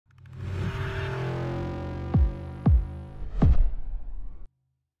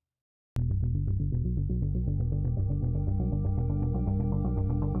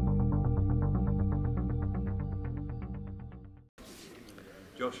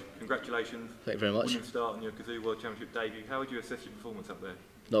Josh, congratulations. Thank you very much. Winning start on your Kazoo World Championship debut. How would you assess your performance up there?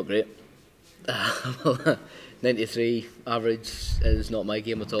 Not great. 93 average is not my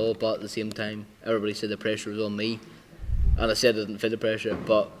game at all, but at the same time, everybody said the pressure was on me, and I said I didn't feel the pressure,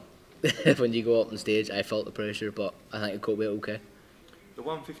 but when you go up on stage, I felt the pressure, but I think I coped with it okay. The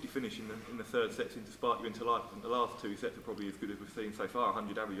 150 finish in the third set seemed to spark you into life. And the last two sets are probably as good as we've seen so far,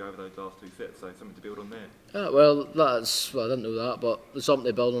 100 average over those last two sets, so something to build on there. Well, I didn't know that, but there's something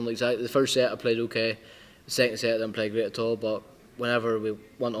to build on. Exactly. The first set I played okay, the second set I didn't play great at all, but whenever we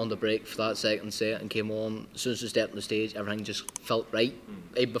went on the break for that second set and came on, as soon as we stepped on the stage, everything just felt right.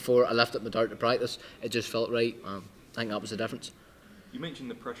 Even before I lifted my dart to practice, it just felt right. I think that was the difference. You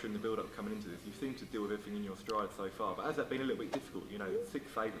mentioned the pressure and the build-up coming into this. You seem to deal with everything in your stride so far, but has that been a little bit difficult? You know, 6th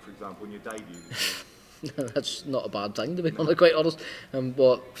favourite, for example, in your debut. That's not a bad thing, to be quite honest. I don't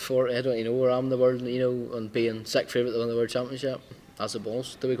know where I'm in the world, and being 6th favourite to win the World Championship, that's a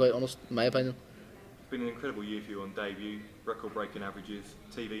bonus, to be quite honest, in my opinion. It's been an incredible year for you on debut, record-breaking averages,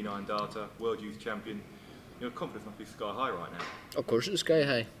 TV9 data, World Youth Champion. Your confidence must be sky high right now. Of course it's sky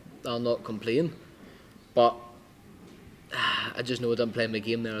high. I'll not complain, but I just know I didn't play my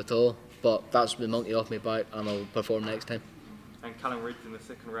game there at all, but that's the monkey off my back and I'll perform next time. And Callum Ridge in the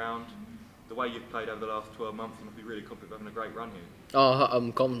second round, the way you've played over the last 12 months, you must be really confident of having a great run here. Oh,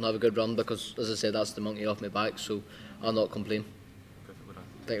 I'm confident to have a good run because, as I said, that's the monkey off my back, so I'll not complain. Perfect, well done.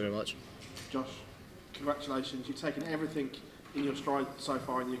 Thank you very much. Josh, congratulations. You've taken everything in your stride so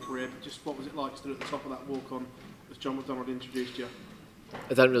far in your career, but just what was it like stood at the top of that walk-on as John McDonald introduced you? I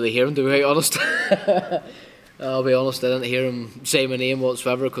didn't really hear him, to be quite honest. I'll be honest, I didn't hear him say my name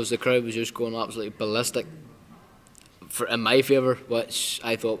whatsoever because the crowd was just going absolutely ballistic in my favour, which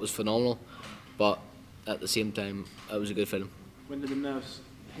I thought was phenomenal, but at the same time it was a good feeling. When did the nerves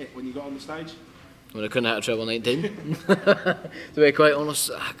hit when you got on the stage? When I couldn't hit a treble 19. To be quite honest,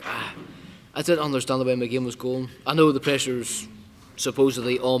 I didn't understand the way my game was going. I know the pressure's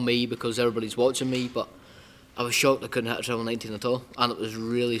supposedly on me because everybody's watching me, but I was shocked I couldn't hit a treble 19 at all, and it was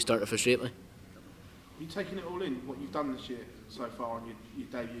really starting to frustrate me. Are you taking it all in, what you've done this year so far on your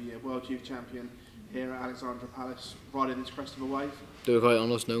debut year? World Youth Champion here at Alexandra Palace, riding this crest of a wave? To be quite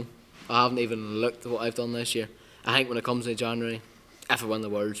honest, no. I haven't even looked at what I've done this year. I think when it comes to January, if I win the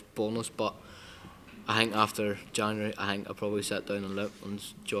Worlds, bonus, but I think after January, I think I'll probably sit down and look and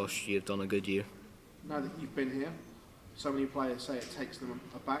Josh, you've done a good year. Now that you've been here, so many players say it takes them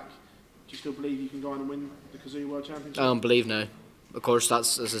aback. Do you still believe you can go on and win the Kazoo World Championship? I don't believe now. Of course,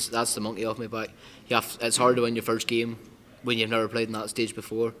 that's the monkey off my back. It's hard to win your first game when you've never played in that stage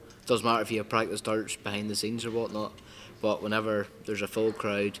before. It doesn't matter if you have practice darts behind the scenes or whatnot, but whenever there's a full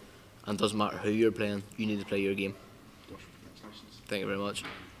crowd and it doesn't matter who you're playing, you need to play your game. Josh, congratulations. Thank you very much.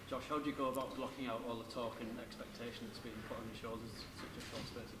 Josh, how do you go about blocking out all the talk and expectation that's being put on your shoulders in such a short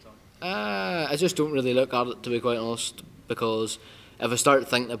space of time? I just don't really look at it, to be quite honest, because if I start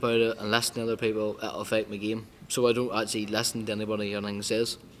thinking about it and listening to other people, it'll affect my game. So I don't actually listen to anybody anything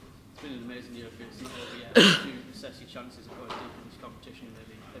says. It's been an amazing year for you. It's not over yet. How do you assess your chances of going deep in this competition and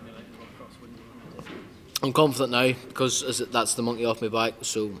maybe emulating one across winning? I'm confident now because that's the monkey off my back,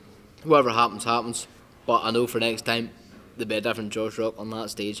 so whatever happens, happens. But I know for next time, there'll be a different Josh Rock on that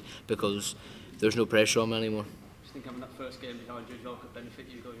stage because there's no pressure on me anymore. Do you think having that first game behind you as well could benefit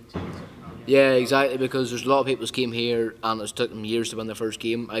you going into the second round? Yeah, exactly, because there's a lot of people who came here and it's took them years to win their first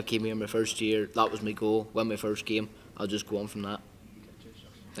game. I came here my first year, that was my goal, win my first game. I'll just go on from that. Okay, cheers, Josh.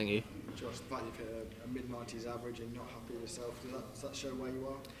 Thank you. Josh, the fact you've hit a mid-90s average and you're not happy with yourself, does that show where you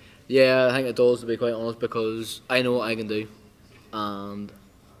are? Yeah, I think it does, to be quite honest, because I know what I can do, and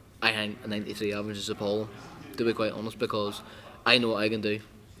I think a 93 average is appalling, to be quite honest, because I know what I can do,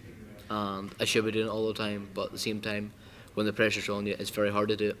 and I should be doing it all the time, but at the same time, when the pressure's on you, it's very hard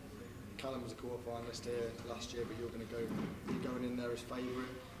to do it. Callum was a quarter-finalist here last year, but you're going in there as favourite.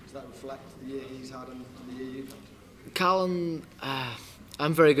 Does that reflect the year he's had and the year you've had? Callum,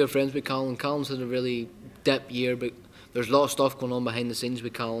 I'm very good friends with Callum. Callum's had a really dip year, but there's a lot of stuff going on behind the scenes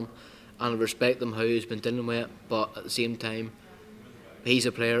with Callum, and I respect him how he's been dealing with it, but at the same time, he's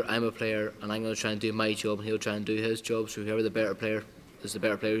a player, I'm a player, and I'm going to try and do my job, and he'll try and do his job, so whoever the better player is, the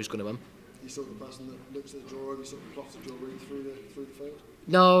better player who's going to win. You sort of the person that looks at the draw, you sort of plotted your route through the field?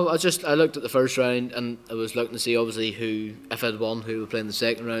 No, I looked at the first round and I was looking to see obviously who, if I'd won, who would play in the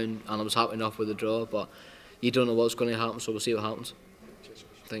second round, and I was happy enough with the draw, but you don't know what's going to happen, so we'll see what happens. Cheers,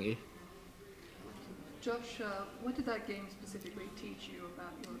 Josh. Thank you. Josh, what did that game specifically teach you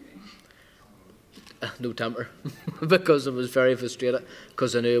about your game? No temper, because I was very frustrated,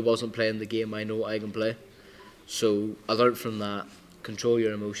 because I knew I wasn't playing the game I know I can play. So I learned from that, control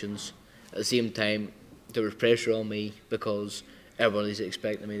your emotions. At the same time, there was pressure on me because everybody's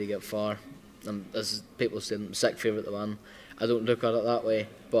expecting me to get far. And as people say, I'm sick favourite to win. I don't look at it that way,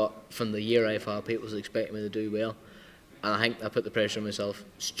 but from the year I've had, people's expecting me to do well. And I think I put the pressure on myself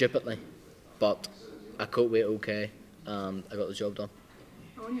stupidly, but I coped with it okay, and I got the job done.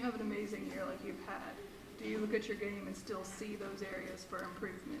 And when you have an amazing year like you've had, do you look at your game and still see those areas for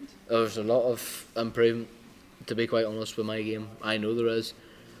improvement? There's a lot of improvement, to be quite honest, with my game. I know there is.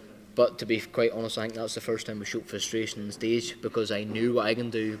 But to be quite honest, I think that's the first time I showed frustration on stage, because I knew what I can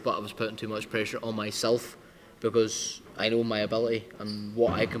do, but I was putting too much pressure on myself because I know my ability and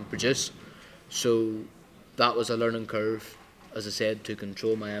what I can produce. So that was a learning curve, as I said, to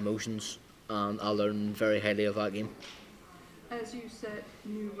control my emotions, and I learned very highly of that game. As you set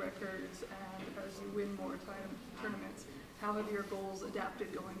new records and as you win more tournaments, how have your goals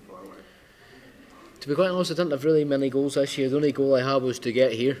adapted going forward? To be quite honest, I didn't have really many goals this year. The only goal I had was to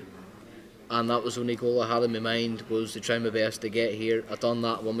get here, and that was the only goal I had in my mind, was to try my best to get here. I've done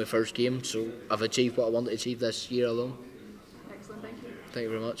that, won my first game, so I've achieved what I wanted to achieve this year alone. Excellent, thank you. Thank you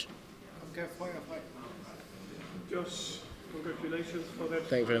very much. Okay, fire. Josh, congratulations for that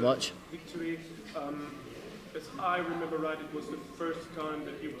Thank you very much. victory. As I remember right, it was the first time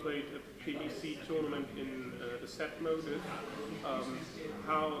that you played a PDC tournament in the set mode.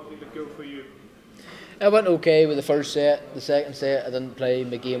 How did it go for you? It went okay with the first set. The second set, I didn't play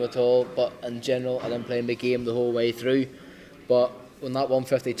my game at all, but in general, I didn't play my game the whole way through. But when that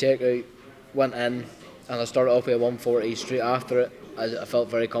 150 checkout went in, and I started off with a 140 straight after it, I felt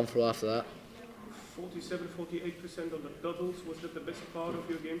very comfortable after that. 47-48% on the doubles. Was that the best part of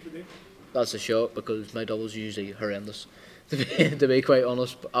your game today? That's a shock, because my doubles are usually horrendous, to be quite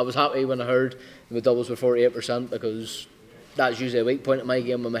honest. I was happy when I heard my doubles were 48%, because that's usually a weak point in my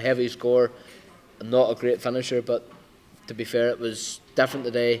game. I'm a heavy scorer, I'm not a great finisher, but to be fair, it was different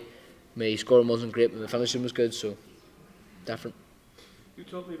today. My scoring wasn't great, but my finishing was good, so different. You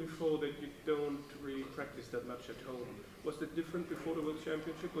told me before that you don't really practice that much at home. Was that different before the World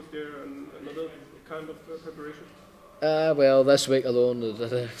Championship? Was there another kind of preparation? Well, this week alone, I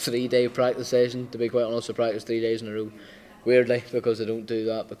did a 3-day practice session. To be quite honest, I practiced 3 days in a row. Weirdly, because I don't do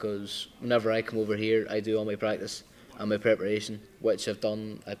that, because whenever I come over here, I do all my practice and my preparation, which I've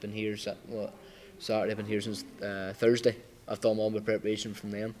done. I've been here Saturday. I've been here since Thursday. I've done all my preparation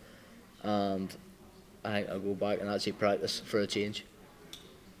from then, and I think I'll go back and actually practice for a change.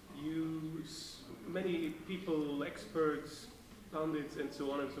 Many people, experts, pundits, and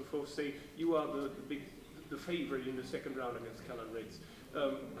so on and so forth say you are the favourite in the second round against Callan Ritz.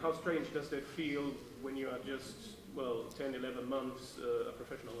 How strange does that feel when you are just 10, 11 months a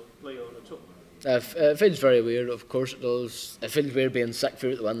professional player on a tour? It feels very weird, of course it does. It feels weird being sick for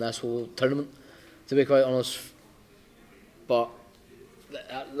it to win this whole tournament, to be quite honest. But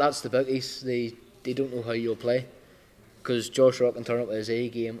that's the bookies. They don't know how you'll play. Because Josh Rock can turn up with his A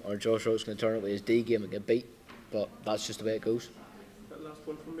game, or Josh Rock's going to turn up with his D game and get beat. But that's just the way it goes. That last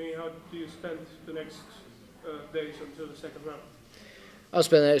one from me, how do you spend the next days until the second round? I'll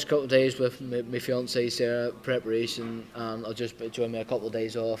spend the next couple of days with my fiancée Sarah, preparation, and I'll just join me a couple of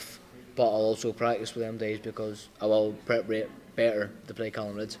days off. But I'll also practice with them days, because I will prepare better to play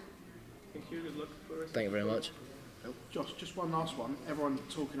Callan Ritz. Thank you, good luck for the rest. Thank you very much. Josh, just one last one. Everyone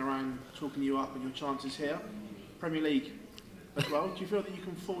talking you up and your chances here. Premier League as well. Do you feel that you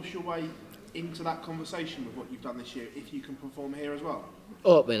can force your way into that conversation with what you've done this year if you can perform here as well?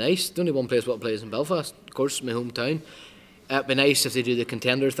 Oh, it'd be nice. The only one place what plays in Belfast, of course, it's my hometown. It'd be nice if they do the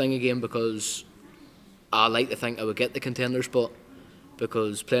contender thing again, because I like to think I would get the contender spot,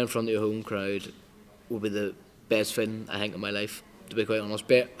 because playing in front of your home crowd will be the best thing I think in my life, to be quite honest.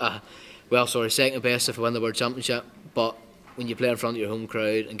 Second best if I win the World Championship, but when you play in front of your home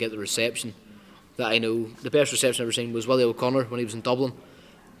crowd and get the reception that I know, the best reception I've ever seen was Willie O'Connor when he was in Dublin.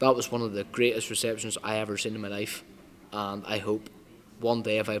 That was one of the greatest receptions I ever seen in my life, and I hope one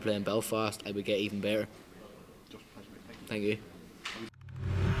day if I play in Belfast I would get even better. Thank you.